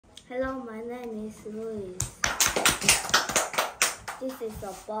Hello, my name is Luis. This is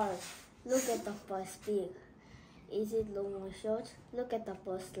a bus. Look at the bus beak. Is it long or short? Look at the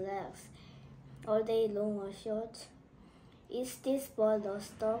bus legs. Are they long or short? Is this ball a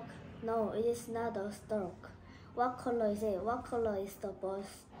stork? No, it is not a stork. What color is it? What color is the bus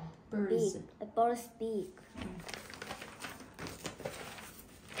beak? A bird's beak.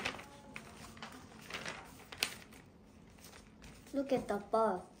 Look at the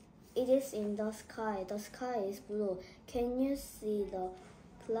bird. It is in the sky. The sky is blue. Can you see the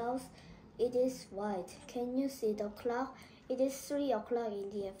clouds? It is white. Can you see the clock? It is 3 o'clock in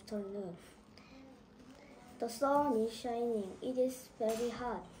the afternoon. The sun is shining. It is very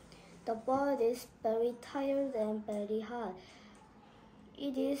hot. The bird is very tired and very hot.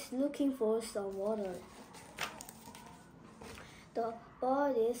 It is looking for some water. The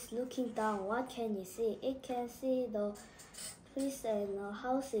bird is looking down. What can it see? It can see the trees and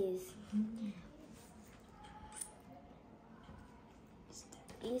houses.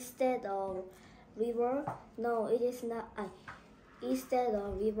 Is that a river? No, it is not. Is that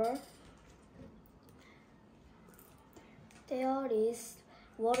a river? There is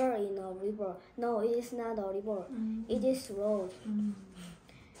water in a river. No, it is not a river. It is road.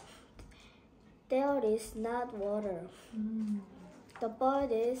 There is not water. The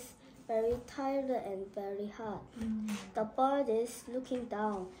bird is very tired and very hot. The bird is looking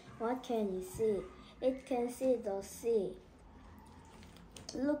down. What can it see? It can see the sea.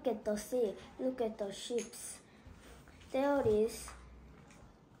 Look at the sea. Look at the ships. There is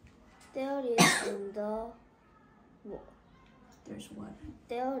in the There's water.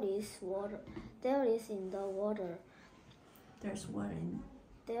 There is water. There is in the water. There's water in.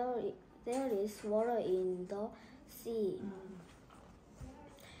 There is water in the sea.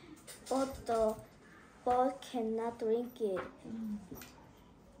 But the bird cannot drink it.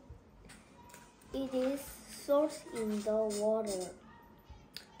 It is salt in the water.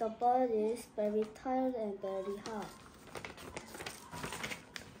 The bird is very tired and very hot.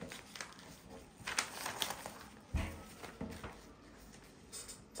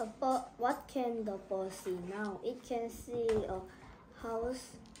 What can the bird see now? It can see a house.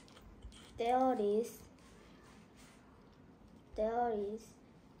 There is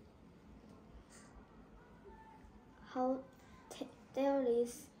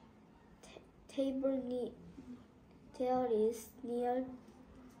table near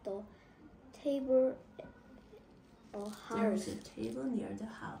the table a house. There is a table near the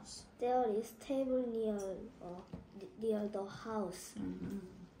house. There is table near the house.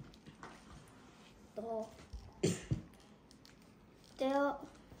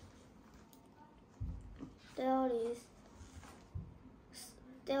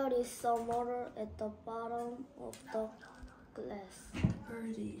 There is some water at the bottom of the glass.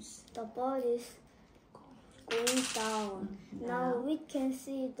 The bird is going down. Now we can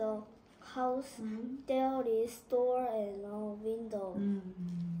see the house. There is door and a window.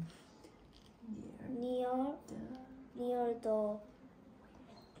 Near the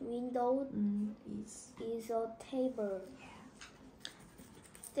window is a table.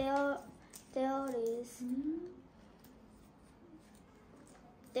 There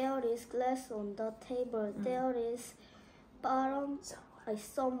is glass on the table. There is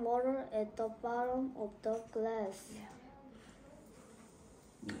some water at the bottom of the glass.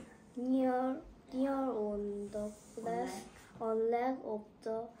 Near on the glass, on leg of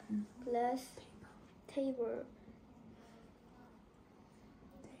the glass table.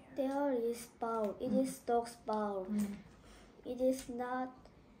 There is bowl. It is dog's bowl. It is not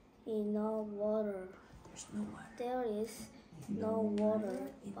in no water. There's no water. There is no water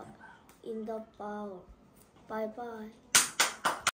in the bowl. Bye bye.